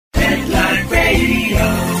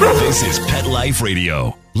This is Pet Life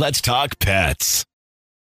Radio. Let's talk pets.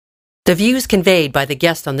 The views conveyed by the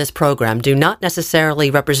guests on this program do not necessarily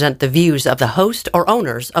represent the views of the host or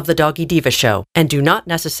owners of the Doggy Diva Show and do not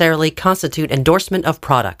necessarily constitute endorsement of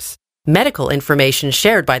products. Medical information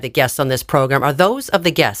shared by the guests on this program are those of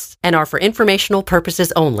the guests and are for informational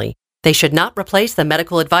purposes only. They should not replace the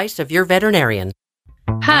medical advice of your veterinarian.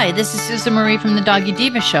 Hi, this is Susan Marie from the Doggy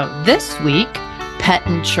Diva Show. This week, pet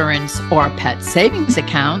insurance or pet savings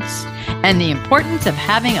accounts and the importance of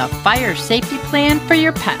having a fire safety plan for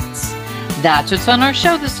your pets. That's what's on our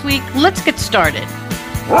show this week. Let's get started.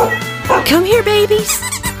 Come here, babies.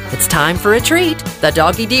 It's time for a treat, the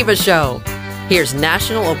Doggy Diva Show. Here's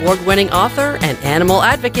national award-winning author and animal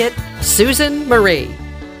advocate, Susan Marie.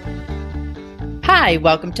 Hi,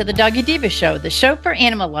 welcome to the Doggy Diva Show, the show for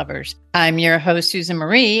animal lovers. I'm your host, Susan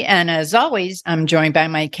Marie, and as always, I'm joined by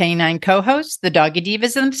my canine co-hosts, the Doggy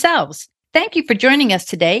Divas themselves. Thank you for joining us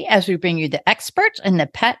today as we bring you the experts in the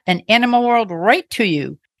pet and animal world right to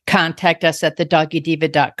you. Contact us at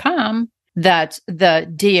thedoggydiva.com. That's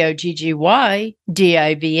the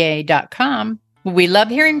DOGGYDIVA.com. We love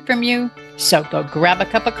hearing from you. So go grab a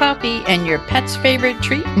cup of coffee and your pet's favorite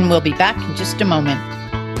treat, and we'll be back in just a moment.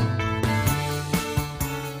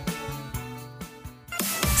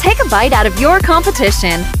 Take a bite out of your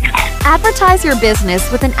competition. Advertise your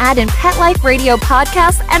business with an ad in Pet Life Radio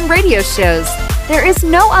podcasts and radio shows. There is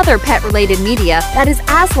no other pet-related media that is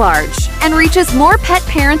as large and reaches more pet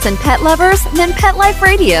parents and pet lovers than Pet Life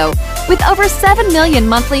Radio. With over 7 million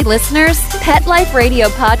monthly listeners, Pet Life Radio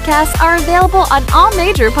podcasts are available on all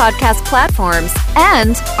major podcast platforms.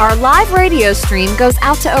 And our live radio stream goes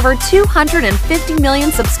out to over 250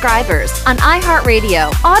 million subscribers on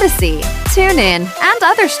iHeartRadio, Odyssey, TuneIn, and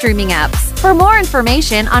other streaming apps. For more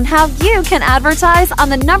information on how you can advertise on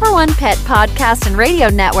the #1 pet podcast and radio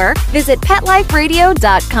network, visit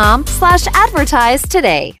PetLifeRadio.com/advertise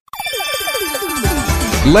today.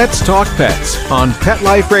 Let's Talk Pets on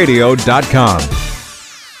PetLifeRadio.com.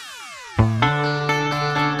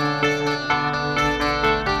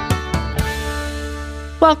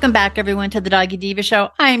 Welcome back, everyone, to the Doggy Diva Show.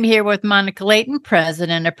 I'm here with Monica Layton,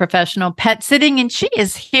 president of Professional Pet Sitting, and she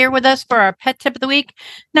is here with us for our pet tip of the week.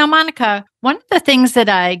 Now, Monica, one of the things that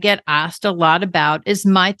I get asked a lot about is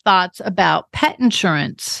my thoughts about pet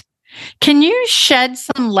insurance. Can you shed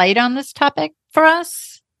some light on this topic for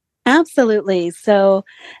us? Absolutely. So,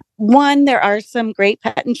 one, there are some great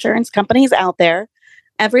pet insurance companies out there.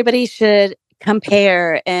 Everybody should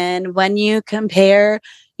compare. And when you compare,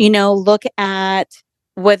 look at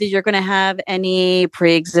whether you're going to have any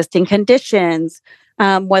pre-existing conditions,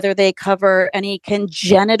 whether they cover any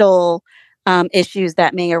congenital issues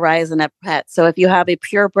that may arise in a pet. So if you have a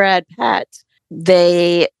purebred pet,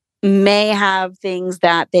 they may have things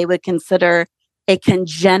that they would consider a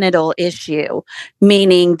congenital issue,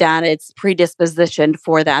 meaning that it's predispositioned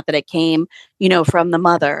for that it came, from the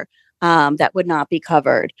mother, that would not be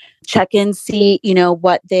covered. Check and see,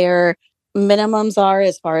 what their minimums are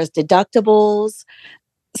as far as deductibles.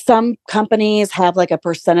 Some companies have like a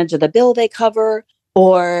percentage of the bill they cover,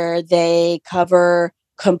 or they cover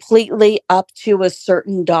completely up to a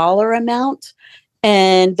certain dollar amount.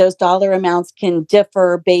 And those dollar amounts can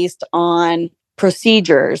differ based on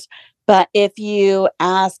procedures. But if you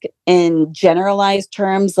ask in generalized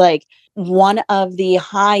terms, like one of the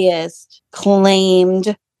highest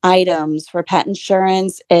claimed items for pet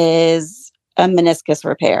insurance is a meniscus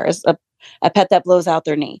repair, a pet that blows out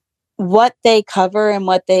their knee. What they cover and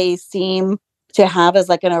what they seem to have as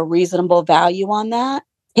like a reasonable value on that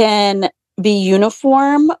can be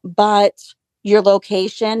uniform, but your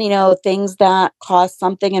location, things that cost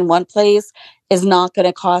something in one place is not going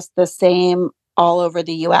to cost the same all over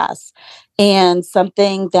the US. And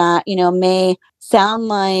something that, may sound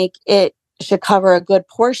like it should cover a good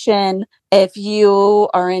portion if you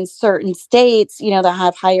are in certain states, that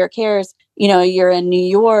have higher cares, you're in New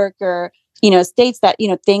York or states that,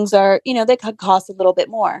 things are, they could cost a little bit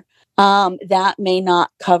more. That may not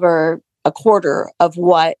cover a quarter of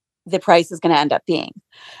what the price is going to end up being.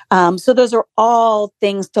 So those are all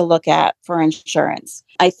things to look at for insurance.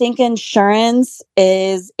 I think insurance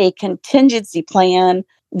is a contingency plan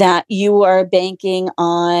that you are banking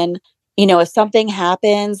on, if something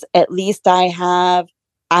happens, at least I'm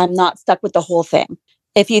not stuck with the whole thing.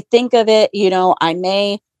 If you think of it, I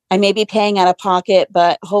may be paying out of pocket,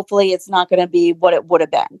 but hopefully it's not going to be what it would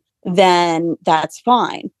have been. Then that's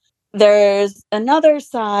fine. There's another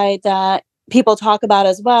side that people talk about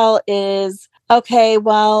as well is, okay,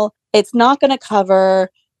 well, it's not going to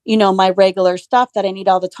cover, my regular stuff that I need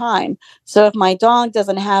all the time. So if my dog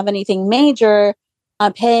doesn't have anything major,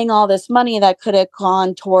 paying all this money that could have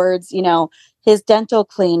gone towards, his dental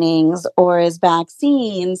cleanings or his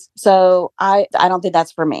vaccines. So I don't think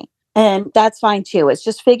that's for me. And that's fine too. It's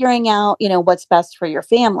just figuring out, what's best for your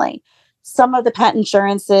family. Some of the pet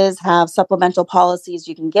insurances have supplemental policies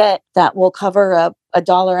you can get that will cover a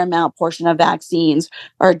dollar amount portion of vaccines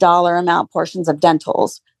or a dollar amount portions of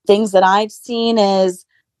dentals. Things that I've seen is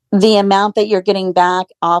the amount that you're getting back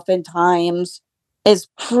oftentimes is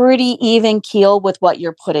pretty even keel with what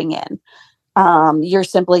you're putting in. You're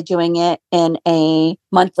simply doing it in a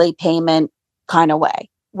monthly payment kind of way,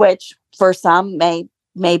 which for some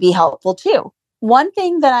may be helpful too. One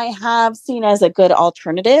thing that I have seen as a good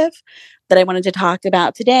alternative that I wanted to talk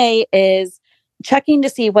about today is checking to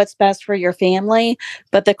see what's best for your family.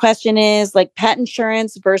 But the question is like pet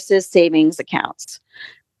insurance versus savings accounts.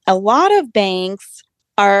 A lot of banks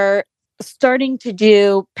are starting to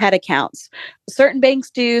do pet accounts. Certain banks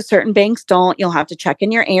do, certain banks don't. You'll have to check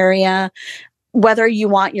in your area whether you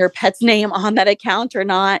want your pet's name on that account or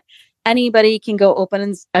not. Anybody can go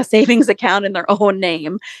open a savings account in their own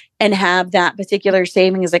name and have that particular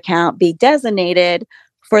savings account be designated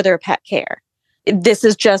for their pet care. This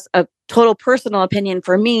is just a total personal opinion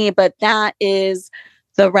for me, but that is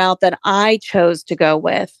the route that I chose to go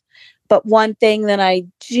with. But one thing that I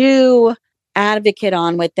do advocate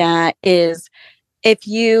on with that is if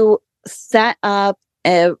you set up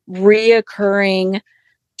a reoccurring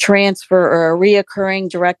transfer or a reoccurring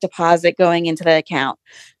direct deposit going into the account,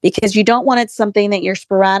 because you don't want it something that you're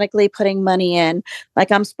sporadically putting money in.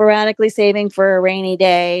 Like I'm sporadically saving for a rainy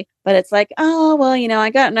day, but it's like, oh, well, I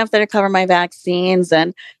got enough there to cover my vaccines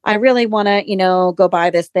and I really want to, go buy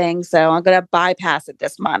this thing. So I'm going to bypass it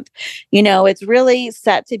this month. It's really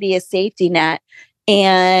set to be a safety net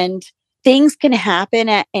and things can happen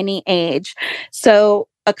at any age. So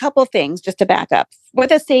a couple things just to back up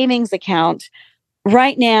with a savings account.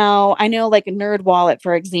 Right now, I know like a Nerd Wallet,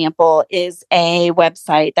 for example, is a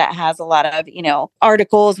website that has a lot of,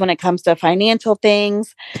 articles when it comes to financial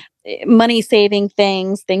things, money saving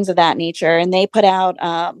things of that nature. And they put out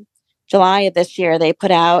July of this year, they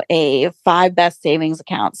put out a 5 best savings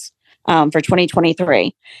accounts for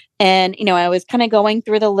 2023. And, I was kind of going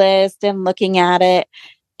through the list and looking at it.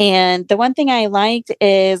 And the one thing I liked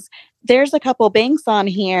is there's a couple banks on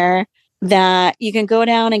here that you can go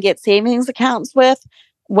down and get savings accounts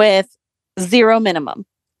with zero minimum.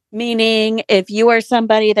 Meaning if you are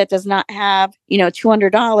somebody that does not have,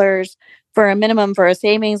 $200 for a minimum for a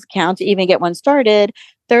savings account to even get one started,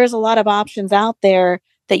 there's a lot of options out there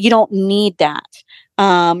that you don't need that.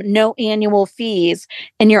 No annual fees.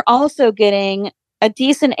 And you're also getting a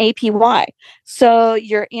decent APY. So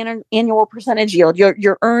your annual percentage yield,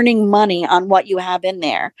 you're earning money on what you have in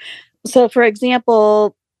there. So for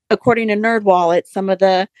example, according to Nerd Wallet, some of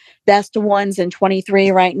the best ones in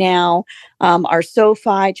 23 right now are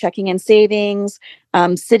SoFi Checking and Savings,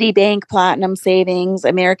 Citibank Platinum Savings,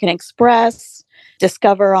 American Express,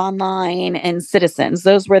 Discover Online, and Citizens.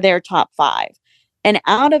 Those were their top 5. And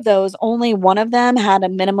out of those, only one of them had a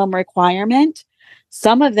minimum requirement.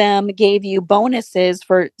 Some of them gave you bonuses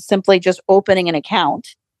for simply just opening an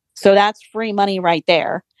account. So that's free money right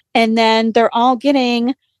there. And then they're all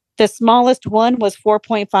getting, the smallest one was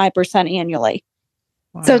 4.5% annually.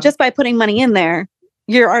 Wow. So just by putting money in there,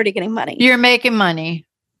 you're already getting money. You're making money.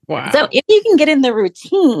 Wow. So if you can get in the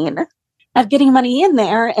routine of getting money in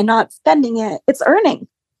there and not spending it, it's earning.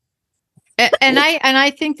 And I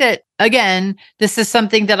think that, again, this is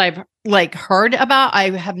something that I've heard about. I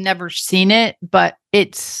have never seen it, but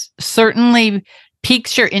it's certainly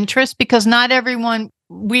piques your interest because not everyone.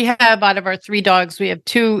 We have out of our 3 dogs, we have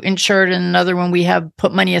 2 insured and another one we have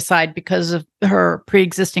put money aside because of her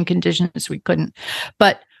pre-existing conditions. We couldn't.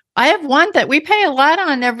 But I have one that we pay a lot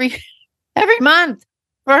on every month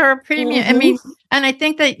for her premium. Mm-hmm. I mean, and I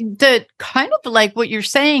think that the kind of like what you're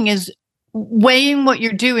saying is weighing what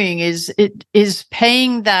you're doing is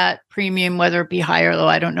paying that premium, whether it be higher, though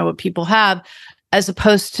I don't know what people have, as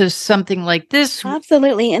opposed to something like this.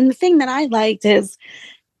 Absolutely. And the thing that I liked is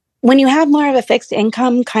when you have more of a fixed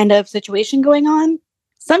income kind of situation going on,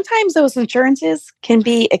 sometimes those insurances can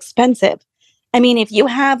be expensive. I mean, if you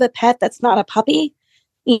have a pet that's not a puppy,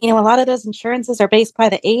 a lot of those insurances are based by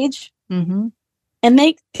the age, mm-hmm. and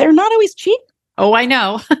they're not always cheap. Oh, I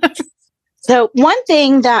know. So one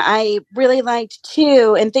thing that I really liked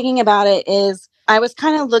too, and thinking about it, is I was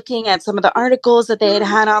kind of looking at some of the articles that they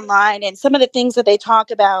had online and some of the things that they talk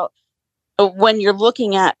about when you're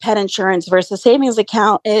looking at pet insurance versus savings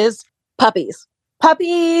account is puppies.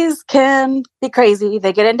 Puppies can be crazy.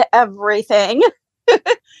 They get into everything.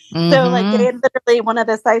 Mm-hmm. So like literally one of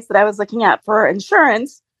the sites that I was looking at for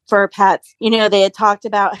insurance for pets. They had talked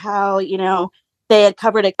about how, they had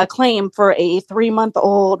covered a claim for a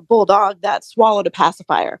 3-month-old bulldog that swallowed a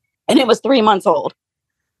pacifier, and it was 3 months old.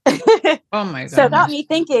 Oh my God. So it got me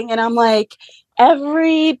thinking, and I'm like,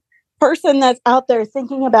 every person that's out there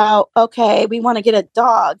thinking about, okay, we want to get a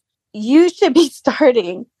dog, you should be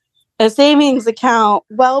starting a savings account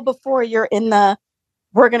well before you're in the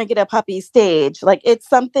we're going to get a puppy stage. Like, it's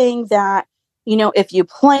something that, if you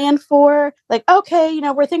plan for, like, okay,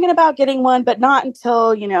 we're thinking about getting one, but not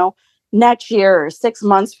until, next year or 6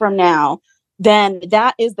 months from now, then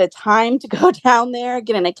that is the time to go down there,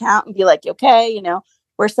 get an account and be like, okay,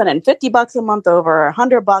 we're sending $50 a month over,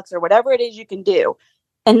 $100 or whatever it is you can do.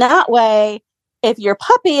 And that way, if your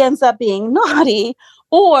puppy ends up being naughty,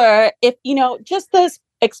 or if, just those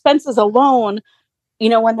expenses alone,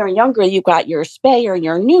 when they're younger, you've got your spay or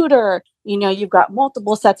your neuter, you've got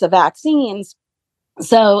multiple sets of vaccines.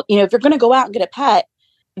 So, if you're going to go out and get a pet,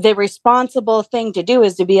 the responsible thing to do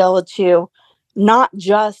is to be able to not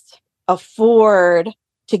just afford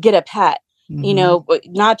to get a pet,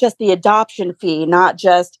 not just the adoption fee, not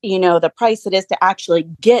just, the price it is to actually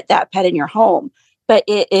get that pet in your home, but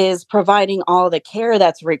it is providing all the care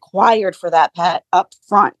that's required for that pet up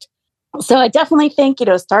front. So I definitely think,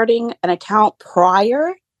 starting an account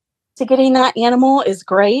prior to getting that animal is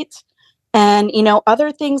great. And,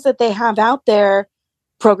 other things that they have out there,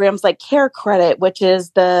 programs like Care Credit, which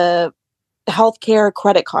is the healthcare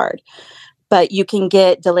credit card, but you can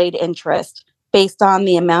get delayed interest based on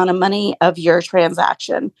the amount of money of your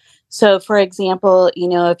transaction. So, for example,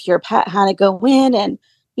 if your pet had to go in and,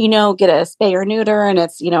 get a spay or neuter and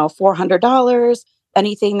it's, $400,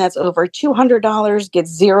 anything that's over $200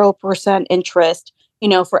 gets 0% interest,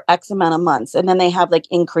 for X amount of months. And then they have like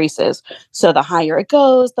increases. So the higher it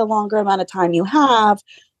goes, the longer amount of time you have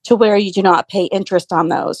to where you do not pay interest on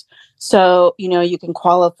those. So, you can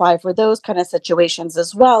qualify for those kind of situations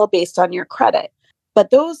as well based on your credit. But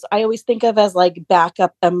those I always think of as like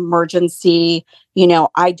backup emergency,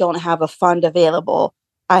 I don't have a fund available.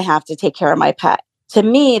 I have to take care of my pet. To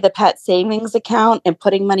me, the pet savings account and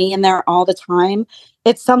putting money in there all the time,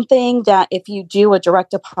 it's something that if you do a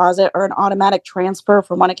direct deposit or an automatic transfer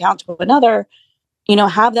from one account to another,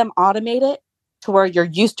 have them automate it to where you're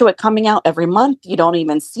used to it coming out every month. You don't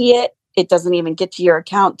even see it. It doesn't even get to your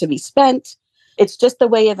account to be spent. It's just a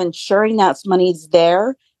way of ensuring that money's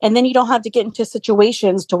there. And then you don't have to get into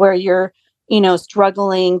situations to where you're,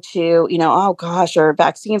 struggling to, oh gosh, or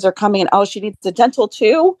vaccines are coming and oh, she needs a dental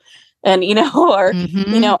too. And, or,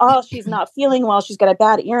 oh, she's not feeling well. She's got a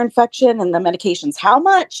bad ear infection and the medication's how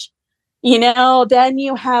much, then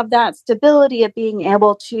you have that stability of being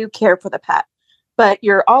able to care for the pet. But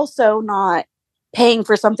you're also not paying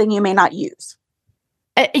for something you may not use.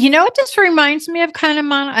 It just reminds me of kind of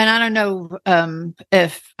and I don't know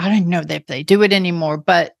if they do it anymore,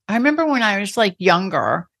 but I remember when I was like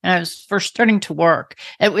younger and I was first starting to work,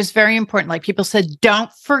 it was very important. Like people said,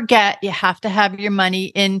 don't forget, you have to have your money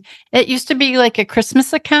in. It used to be like a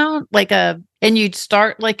Christmas account, and you'd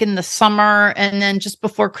start like in the summer and then just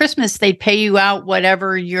before Christmas, they'd pay you out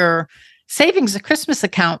whatever your savings, a Christmas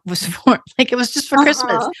account was for. Like it was just for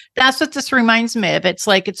Christmas. That's what this reminds me of. It's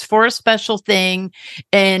like it's for a special thing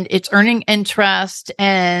and it's earning interest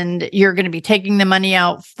and you're going to be taking the money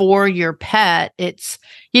out for your pet. It's,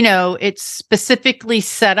 it's specifically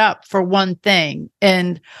set up for one thing.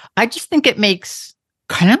 And I just think it makes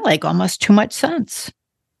kind of like almost too much sense.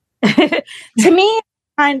 To me,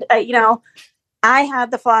 I have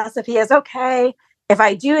the philosophy is okay, if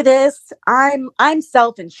I do this, I'm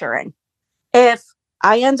self-insuring. If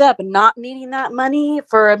I end up not needing that money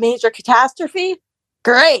for a major catastrophe,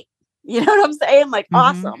 great. You know what I'm saying? Like,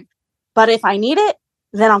 awesome. But if I need it,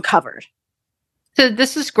 then I'm covered. So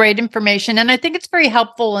this is great information. And I think it's very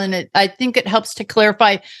helpful. And I think it helps to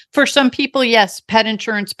clarify for some people, yes, pet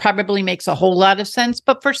insurance probably makes a whole lot of sense,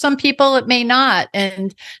 but for some people it may not.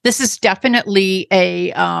 And this is definitely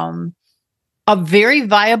a very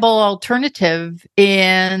viable alternative.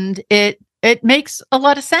 And it makes a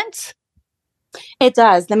lot of sense. It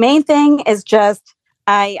does. The main thing is just,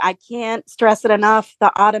 I can't stress it enough, the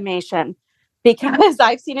automation, because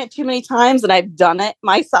I've seen it too many times and I've done it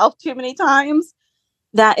myself too many times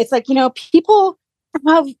that it's like, people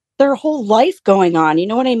have their whole life going on. You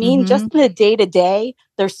know what I mean? Just the day to day,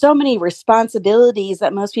 there's so many responsibilities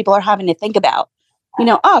that most people are having to think about.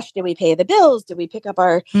 Did we pay the bills? Did we pick up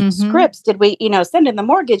our scripts? Did we, send in the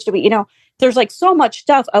mortgage? Did we, there's like so much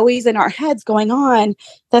stuff always in our heads going on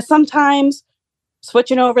that sometimes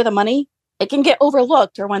switching over the money, it can get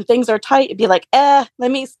overlooked. Or when things are tight, it'd be like, let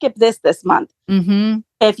me skip this month.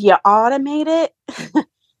 If you automate it,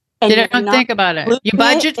 and you don't think about it. You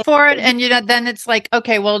budget for it, and then it's like,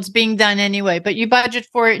 okay, well, it's being done anyway. But you budget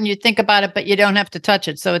for it, and you think about it, but you don't have to touch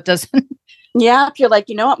it, so it doesn't. Yeah, if you're like,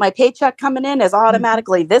 you know what, my paycheck coming in is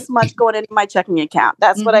automatically this much going into my checking account.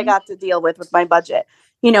 That's what I got to deal with my budget.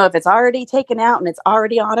 You know, if it's already taken out and it's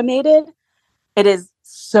already automated, it is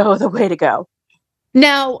so the way to go.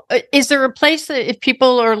 Now, is there a place that if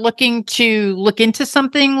people are looking to look into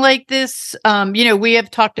something like this, we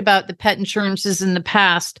have talked about the pet insurances in the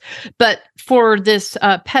past, but for this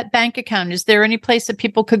pet bank account, is there any place that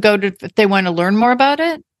people could go to if they want to learn more about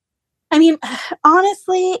it? I mean,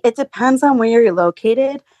 honestly, it depends on where you're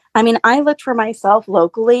located. I mean, I looked for myself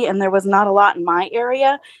locally and there was not a lot in my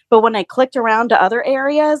area, but when I clicked around to other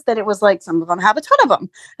areas, then it was like some of them have a ton of them.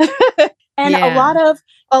 And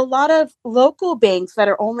a lot of local banks that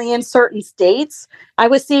are only in certain states, I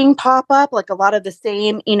was seeing pop up like a lot of the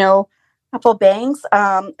same, couple banks.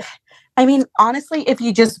 I mean, honestly, if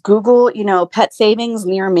you just Google, pet savings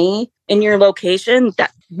near me in your location,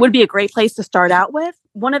 that would be a great place to start out with.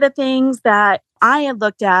 One of the things that I had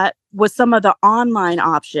looked at was some of the online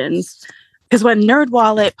options, because when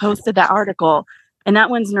NerdWallet posted that article, and that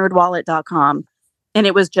one's nerdwallet.com, and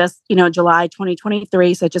it was just, July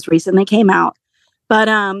 2023, so it just recently came out. But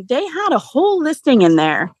they had a whole listing in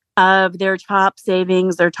there of their top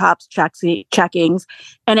savings, their top checkings,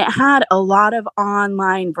 and it had a lot of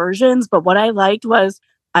online versions. But what I liked was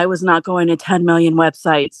I was not going to 10 million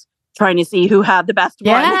websites trying to see who had the best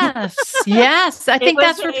one. Yes. I think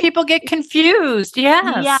that's where people get confused.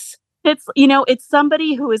 Yes. Yeah. It's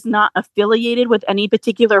somebody who is not affiliated with any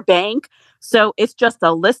particular bank. So it's just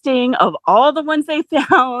a listing of all the ones they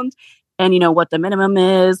found and, what the minimum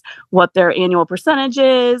is, what their annual percentage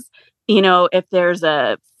is, if there's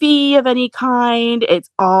a fee of any kind, it's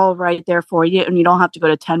all right there for you. And you don't have to go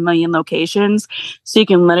to 10 million locations. So you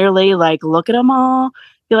can literally look at them all,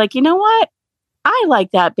 be like, you know what? I like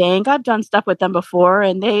that bank. I've done stuff with them before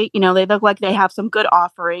and they look like they have some good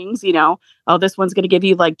offerings, oh, this one's going to give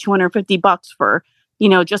you like $250 for,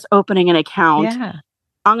 just opening an account. Yeah.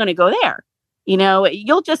 I'm going to go there.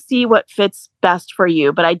 You'll just see what fits best for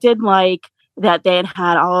you. But I did like that they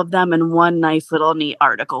had all of them in one nice little neat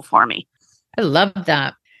article for me. I love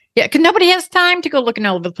that. Yeah, because nobody has time to go looking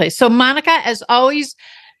all over the place. So Monica, as always,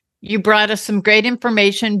 you brought us some great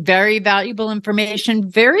information, very valuable information,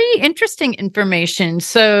 very interesting information.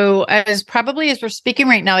 So as we're speaking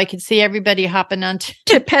right now, I can see everybody hopping on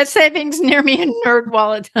to Pet Savings Near Me and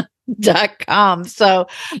nerdwallet.com. So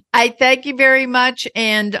I thank you very much.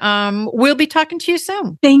 And we'll be talking to you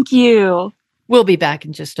soon. Thank you. We'll be back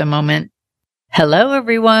in just a moment. Hello,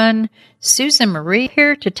 everyone. Susan Marie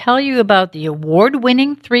here to tell you about the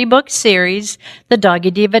award-winning 3-book series, The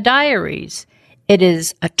Doggy Diva Diaries. It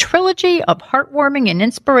is a trilogy of heartwarming and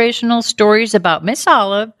inspirational stories about Miss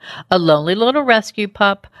Olive, a lonely little rescue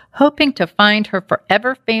pup, hoping to find her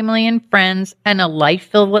forever family and friends and a life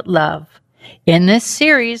filled with love. In this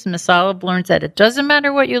series, Miss Olive learns that it doesn't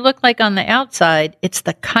matter what you look like on the outside, it's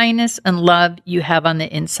the kindness and love you have on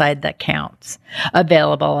the inside that counts.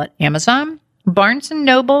 Available at Amazon, Barnes &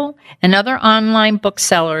 Noble, and other online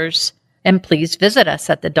booksellers. And please visit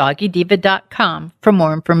us at thedoggydiva.com for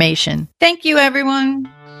more information. Thank you, everyone.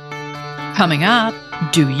 Coming up,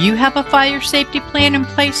 do you have a fire safety plan in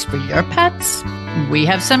place for your pets? We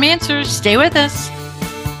have some answers. Stay with us.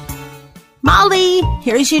 Molly,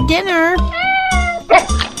 here's your dinner.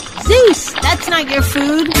 Zeus, that's not your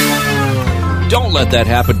food. Don't let that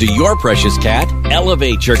happen to your precious cat.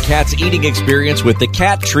 Elevate your cat's eating experience with the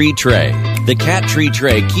Cat Tree Tray. The Cat Tree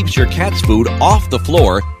Tray keeps your cat's food off the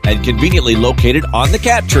floor and conveniently located on the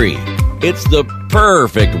cat tree. It's the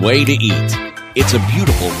perfect way to eat. It's a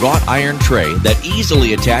beautiful wrought iron tray that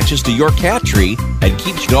easily attaches to your cat tree and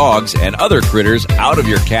keeps dogs and other critters out of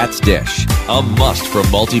your cat's dish. A must for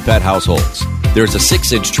multi-pet households. There's a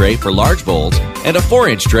 6-inch tray for large bowls and a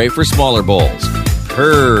 4-inch tray for smaller bowls.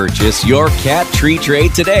 Purchase your Cat Tree Tray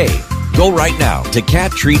today. Go right now to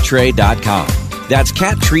cattreetray.com. That's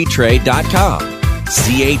cattreetray.com.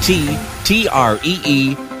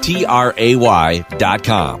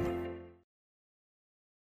 cattreetray.com.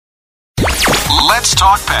 Let's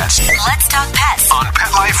talk pets. Let's talk pets On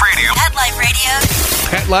Pet Life Radio. Pet Life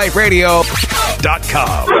Radio.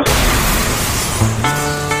 PetLifeRadio.com.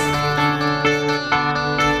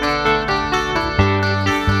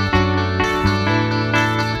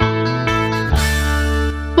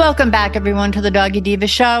 Welcome back, everyone, to the Doggy Diva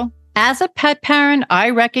Show. As a pet parent,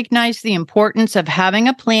 I recognize the importance of having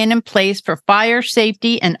a plan in place for fire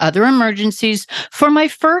safety and other emergencies for my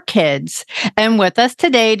fur kids. And with us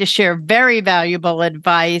today to share very valuable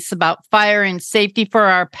advice about fire and safety for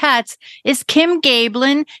our pets is Kim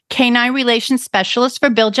Gablin, Canine Relations Specialist for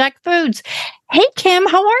Bill Jack Foods. Hey, Kim,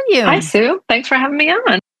 how are you? Hi, Sue. Thanks for having me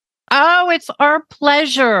on. Oh, it's our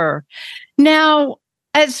pleasure. Now,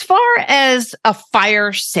 as far as a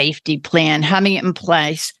fire safety plan, having it in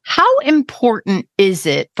place, how important is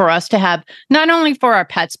it for us to have not only for our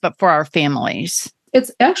pets, but for our families?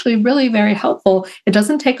 It's actually really very helpful. It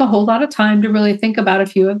doesn't take a whole lot of time to really think about a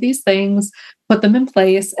few of these things, put them in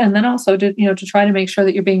place, and then also to try to make sure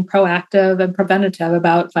that you're being proactive and preventative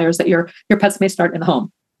about fires that your pets may start in the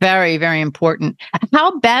home. Very, very important.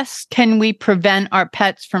 How best can we prevent our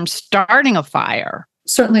pets from starting a fire?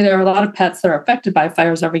 Certainly, there are a lot of pets that are affected by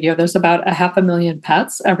fires every year. There's about 500,000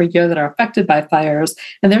 pets every year that are affected by fires,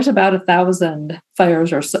 and there's about 1,000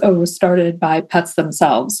 fires or so started by pets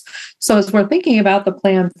themselves. So as we're thinking about the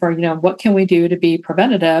plan for, what can we do to be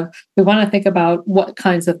preventative, we want to think about what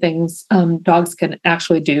kinds of things dogs can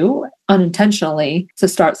actually do unintentionally to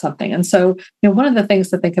start something. And so, one of the things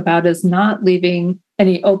to think about is not leaving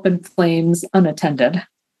any open flames unattended.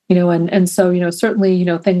 And so, certainly,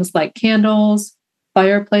 things like candles,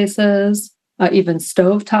 fireplaces, even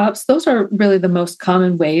stovetops. Those are really the most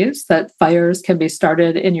common ways that fires can be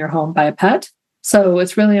started in your home by a pet. So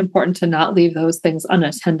it's really important to not leave those things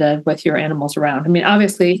unattended with your animals around. I mean,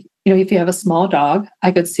 obviously, if you have a small dog,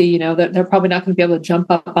 I could see, that they're probably not going to be able to jump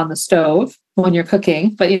up on the stove when you're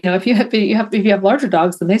cooking. But, if you have larger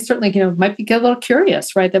dogs, then they certainly, might get a little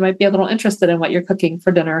curious, right? They might be a little interested in what you're cooking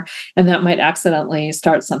for dinner, and that might accidentally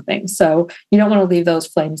start something. So you don't want to leave those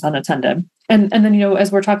flames unattended. And then,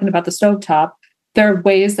 as we're talking about the stovetop, there are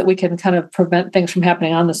ways that we can kind of prevent things from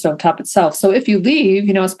happening on the stovetop itself. So if you leave,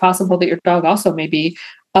 it's possible that your dog also may be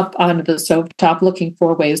up onto the stovetop looking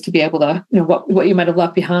for ways to be able to, what you might have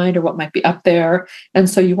left behind or what might be up there. And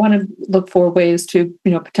so you want to look for ways to,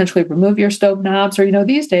 potentially remove your stove knobs, or,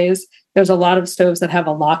 these days, there's a lot of stoves that have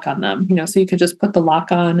a lock on them, so you can just put the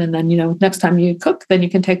lock on, and then, next time you cook, then you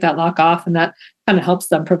can take that lock off, and that kind of helps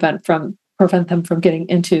them prevent them from getting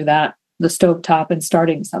into the stovetop and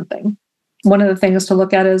starting something. One of the things to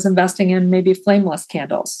look at is investing in maybe flameless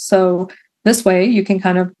candles. So this way you can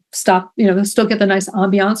kind of stop, still get the nice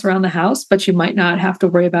ambiance around the house, but you might not have to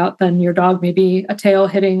worry about then your dog maybe a tail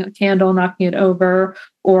hitting a candle, knocking it over,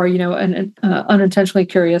 or, an unintentionally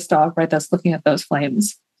curious dog, right, that's looking at those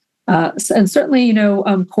flames. And certainly,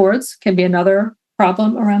 cords can be another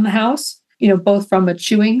problem around the house, both from a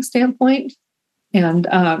chewing standpoint and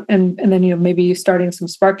then, maybe starting some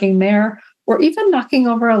sparking there, or even knocking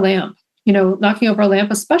over a lamp,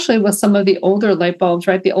 especially with some of the older light bulbs,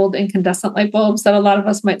 right? The old incandescent light bulbs that a lot of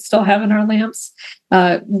us might still have in our lamps.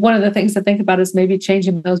 One of the things to think about is maybe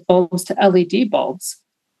changing those bulbs to LED bulbs.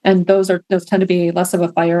 And those tend to be less of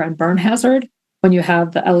a fire and burn hazard when you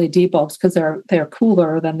have the LED bulbs, because they're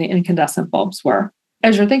cooler than the incandescent bulbs were.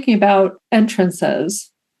 As you're thinking about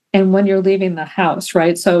entrances and when you're leaving the house,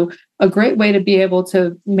 right? So a great way to be able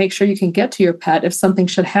to make sure you can get to your pet if something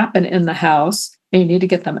should happen in the house and you need to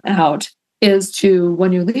get them out is to,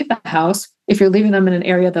 when you leave the house, if you're leaving them in an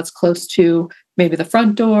area that's close to maybe the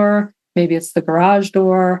front door, maybe it's the garage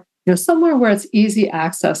door, somewhere where it's easy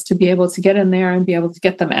access to be able to get in there and be able to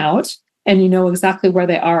get them out. And you know exactly where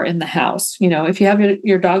they are in the house. If you have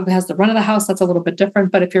your dog that has the run of the house, that's a little bit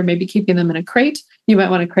different. But if you're maybe keeping them in a crate, you might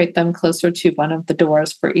want to crate them closer to one of the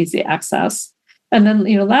doors for easy access. And then,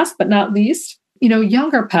 last but not least,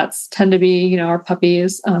 younger pets tend to be, our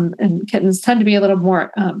puppies and kittens tend to be a little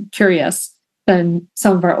more curious than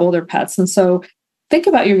some of our older pets. And so think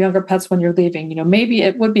about your younger pets when you're leaving. Maybe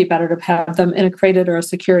it would be better to have them in a crated or a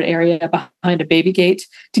secured area behind a baby gate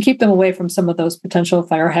to keep them away from some of those potential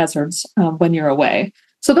fire hazards when you're away.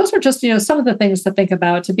 So those are just, some of the things to think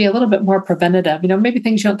about to be a little bit more preventative. Maybe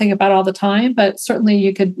things you don't think about all the time, but certainly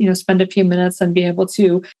you could, spend a few minutes and be able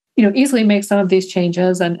to, easily make some of these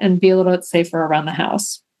changes and be a little bit safer around the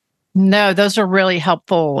house. No, those are really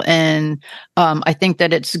helpful. And I think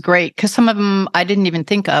that it's great because some of them I didn't even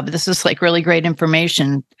think of. This is like really great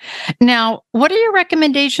information. Now, what are your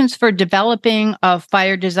recommendations for developing a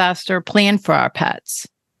fire disaster plan for our pets?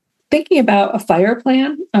 Thinking about a fire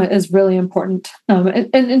plan is really important.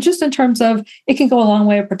 And just in terms of, it can go a long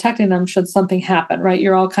way of protecting them should something happen, right?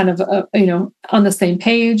 You're all kind of, on the same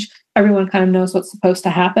page. Everyone kind of knows what's supposed to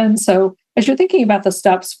happen. So as you're thinking about the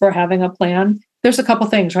steps for having a plan, there's a couple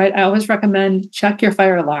things, right? I always recommend check your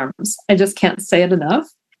fire alarms. I just can't say it enough.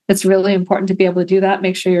 It's really important to be able to do that.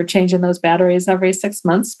 Make sure you're changing those batteries every 6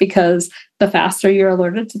 months, because the faster you're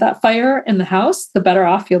alerted to that fire in the house, the better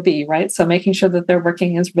off you'll be, right? So making sure that they're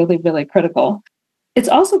working is really, really critical. It's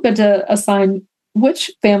also good to assign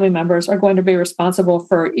which family members are going to be responsible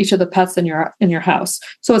for each of the pets in your house.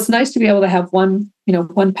 So it's nice to be able to have one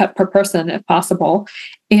pet per person if possible,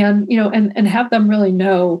 and have them really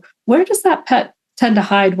know, where does that pet tend to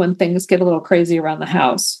hide when things get a little crazy around the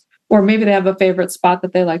house? Or maybe they have a favorite spot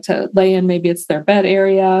that they like to lay in. Maybe it's their bed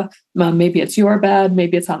area. Maybe it's your bed.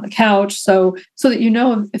 Maybe it's on the couch. So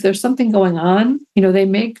that if there's something going on, they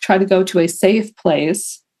may try to go to a safe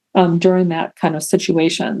place during that kind of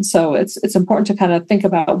situation. So it's important to kind of think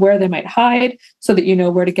about where they might hide, so that you know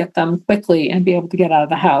where to get them quickly and be able to get out of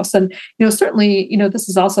the house. And certainly, this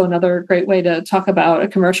is also another great way to talk about a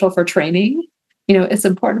commercial for training. It's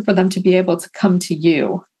important for them to be able to come to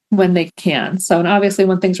you when they can. So, and obviously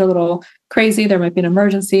when things are a little crazy, there might be an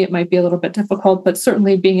emergency, it might be a little bit difficult, but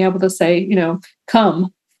certainly being able to say,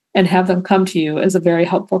 come, and have them come to you is a very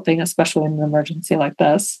helpful thing, especially in an emergency like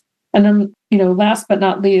this. And then, last but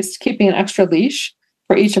not least, keeping an extra leash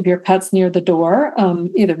for each of your pets near the door,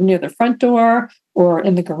 either near the front door or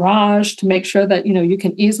in the garage, to make sure that, you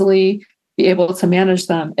can easily be able to manage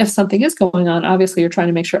them. If something is going on, obviously you're trying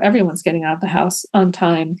to make sure everyone's getting out of the house on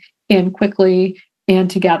time and quickly and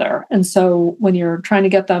together. And so when you're trying to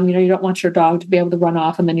get them, you don't want your dog to be able to run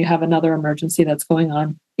off and then you have another emergency that's going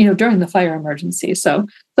on, during the fire emergency. So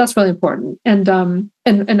that's really important. And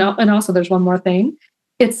also there's one more thing.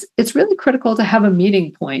 It's really critical to have a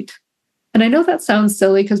meeting point. And I know that sounds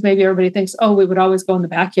silly, because maybe everybody thinks, oh, we would always go in the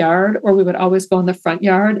backyard or we would always go in the front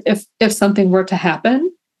yard if something were to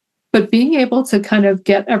happen. But being able to kind of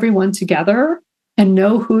get everyone together and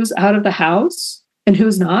know who's out of the house and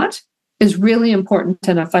who's not is really important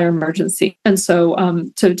in a fire emergency. And so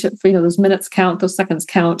those minutes count, those seconds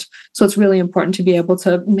count. So it's really important to be able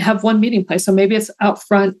to have one meeting place. So maybe it's out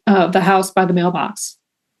front of the house by the mailbox,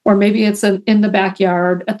 or maybe it's in the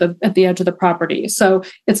backyard at the edge of the property. So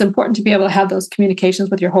it's important to be able to have those communications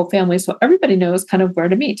with your whole family, so everybody knows kind of where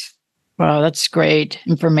to meet. Wow, that's great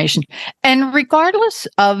information. And regardless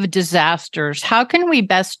of disasters, how can we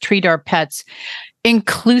best treat our pets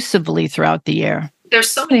inclusively throughout the year? There's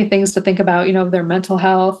so many things to think about, their mental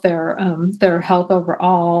health, their health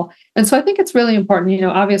overall. And so I think it's really important,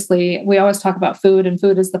 obviously we always talk about food, and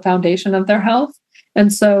food is the foundation of their health.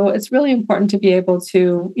 And so it's really important to be able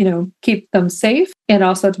to, keep them safe, and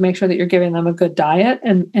also to make sure that you're giving them a good diet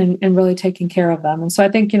and really taking care of them. And so I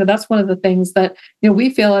think, that's one of the things that, we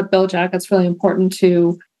feel at BillJack, it's really important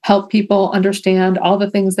to help people understand all the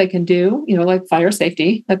things they can do, like fire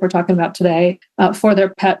safety, like we're talking about today, for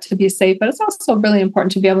their pet to be safe. But it's also really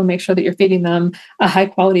important to be able to make sure that you're feeding them a high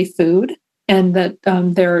quality food, and that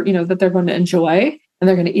that they're going to enjoy, and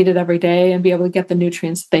they're going to eat it every day and be able to get the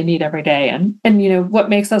nutrients they need every day. And what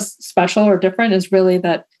makes us special or different is really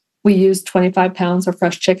that we use 25 pounds of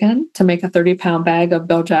fresh chicken to make a 30-pound bag of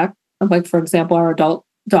BillJack, like, for example, our adult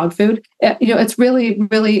dog food. It's really,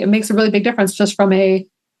 really, it makes a really big difference just from a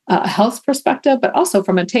health perspective, but also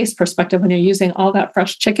from a taste perspective. When you're using all that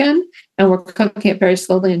fresh chicken and we're cooking it very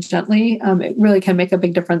slowly and gently, it really can make a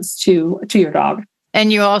big difference to your dog.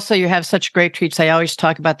 And you have such great treats. I always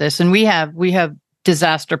talk about this, and we have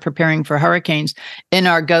disaster preparing for hurricanes in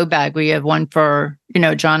our go bag. We have one for,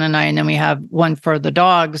 John and I, and then we have one for the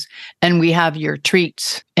dogs, and we have your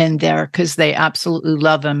treats in there because they absolutely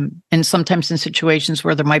love them. And sometimes in situations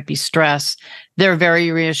where there might be stress, they're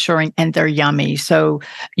very reassuring and they're yummy. So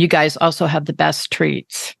you guys also have the best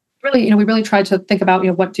treats. Really, we really try to think about,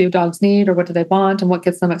 what do dogs need, or what do they want, and what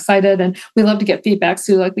gets them excited. And we love to get feedback,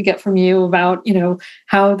 Sue, like we get from you about,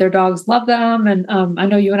 how their dogs love them. And I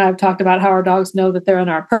know you and I have talked about how our dogs know that they're in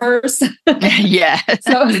our purse. Yeah.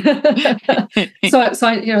 So I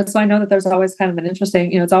know that there's always kind of an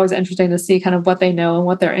interesting, it's always interesting to see kind of what they know and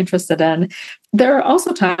what they're interested in. There are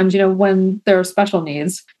also times, when there are special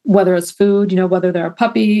needs, whether it's food, whether they're a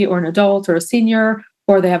puppy or an adult or a senior,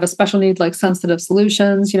 or they have a special need like sensitive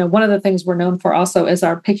solutions. One of the things we're known for also is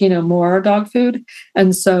our Picky No More dog food.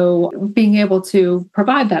 And so being able to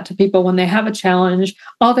provide that to people when they have a challenge,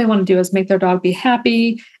 all they want to do is make their dog be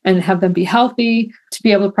happy and have them be healthy. To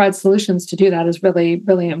be able to provide solutions to do that is really,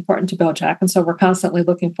 really important to BillJack. And so we're constantly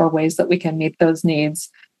looking for ways that we can meet those needs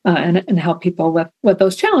and help people with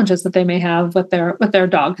those challenges that they may have with their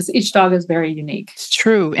dog, because each dog is very unique. It's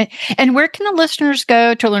true. And where can the listeners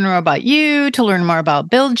go to learn more about you, to learn more about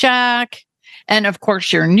BillJack, and of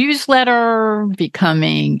course your newsletter,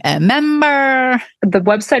 becoming a member? The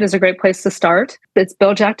website is a great place to start. It's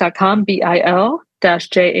billjack.com, BIL-JAC.com.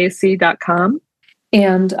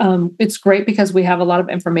 And it's great because we have a lot of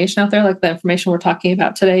information out there, like the information we're talking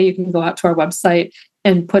about today. You can go out to our website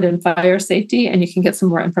and put in fire safety, and you can get some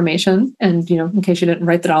more information. And, in case you didn't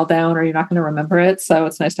write that all down or you're not going to remember it. So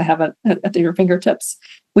it's nice to have it at your fingertips.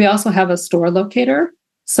 We also have a store locator.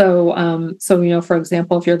 So, for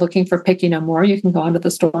example, if you're looking for Picky No More, you can go onto the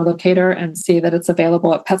store locator and see that it's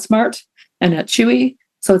available at PetSmart and at Chewy.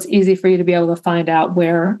 So it's easy for you to be able to find out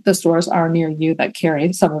where the stores are near you that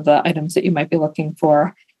carry some of the items that you might be looking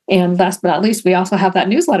for. And last but not least, we also have that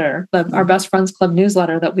newsletter, our Best Friends Club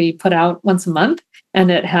newsletter that we put out once a month. And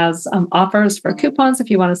it has offers for coupons if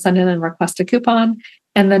you want to send in and request a coupon.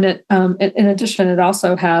 And then in addition, it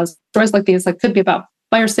also has stories like these that could be about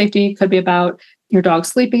fire safety, could be about your dog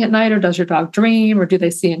sleeping at night, or does your dog dream, or do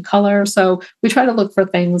they see in color? So we try to look for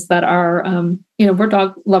things that are, we're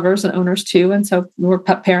dog lovers and owners too. And so we're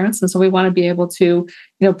pet parents. And so we want to be able to,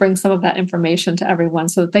 bring some of that information to everyone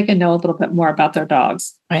so that they can know a little bit more about their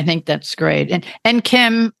dogs. I think that's great. And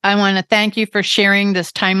Kim, I want to thank you for sharing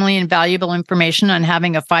this timely and valuable information on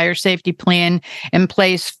having a fire safety plan in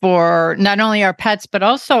place for not only our pets, but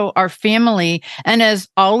also our family. And as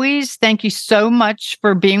always, thank you so much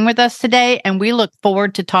for being with us today. And we look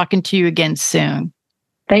forward to talking to you again soon.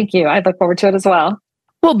 Thank you. I look forward to it as well.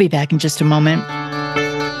 We'll be back in just a moment.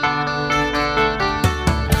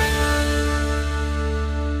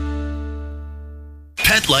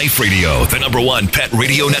 Pet Life Radio, the #1 pet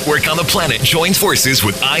radio network on the planet, joins forces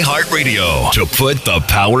with iHeartRadio to put the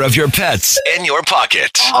power of your pets in your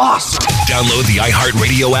pocket. Awesome! Download the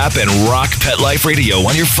iHeartRadio app and rock Pet Life Radio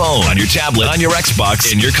on your phone, on your tablet, on your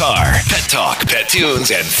Xbox, in your car. Pet talk, pet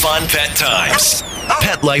tunes, and fun pet times.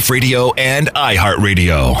 Pet Life Radio and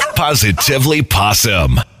iHeartRadio. Positively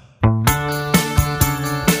Possum.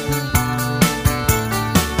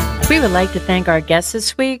 We would like to thank our guests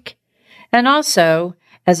this week. And also,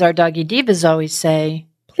 as our Doggy Divas always say,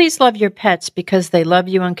 please love your pets because they love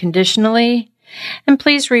you unconditionally. And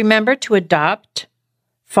please remember to adopt,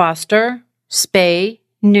 foster, spay,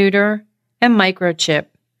 neuter, and microchip.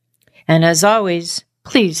 And as always,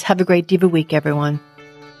 please have a great Diva week, everyone.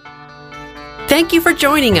 Thank you for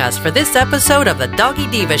joining us for this episode of the Doggy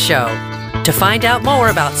Diva Show. To find out more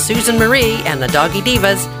about Susan Marie and the Doggy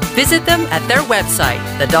Divas, visit them at their website,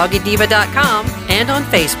 thedoggydiva.com, and on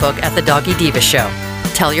Facebook at The Doggy Diva Show.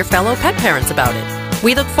 Tell your fellow pet parents about it.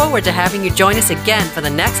 We look forward to having you join us again for the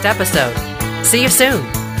next episode. See you soon.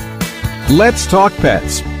 Let's Talk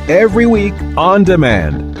Pets, every week on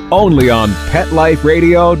demand, only on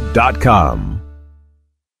PetLifeRadio.com.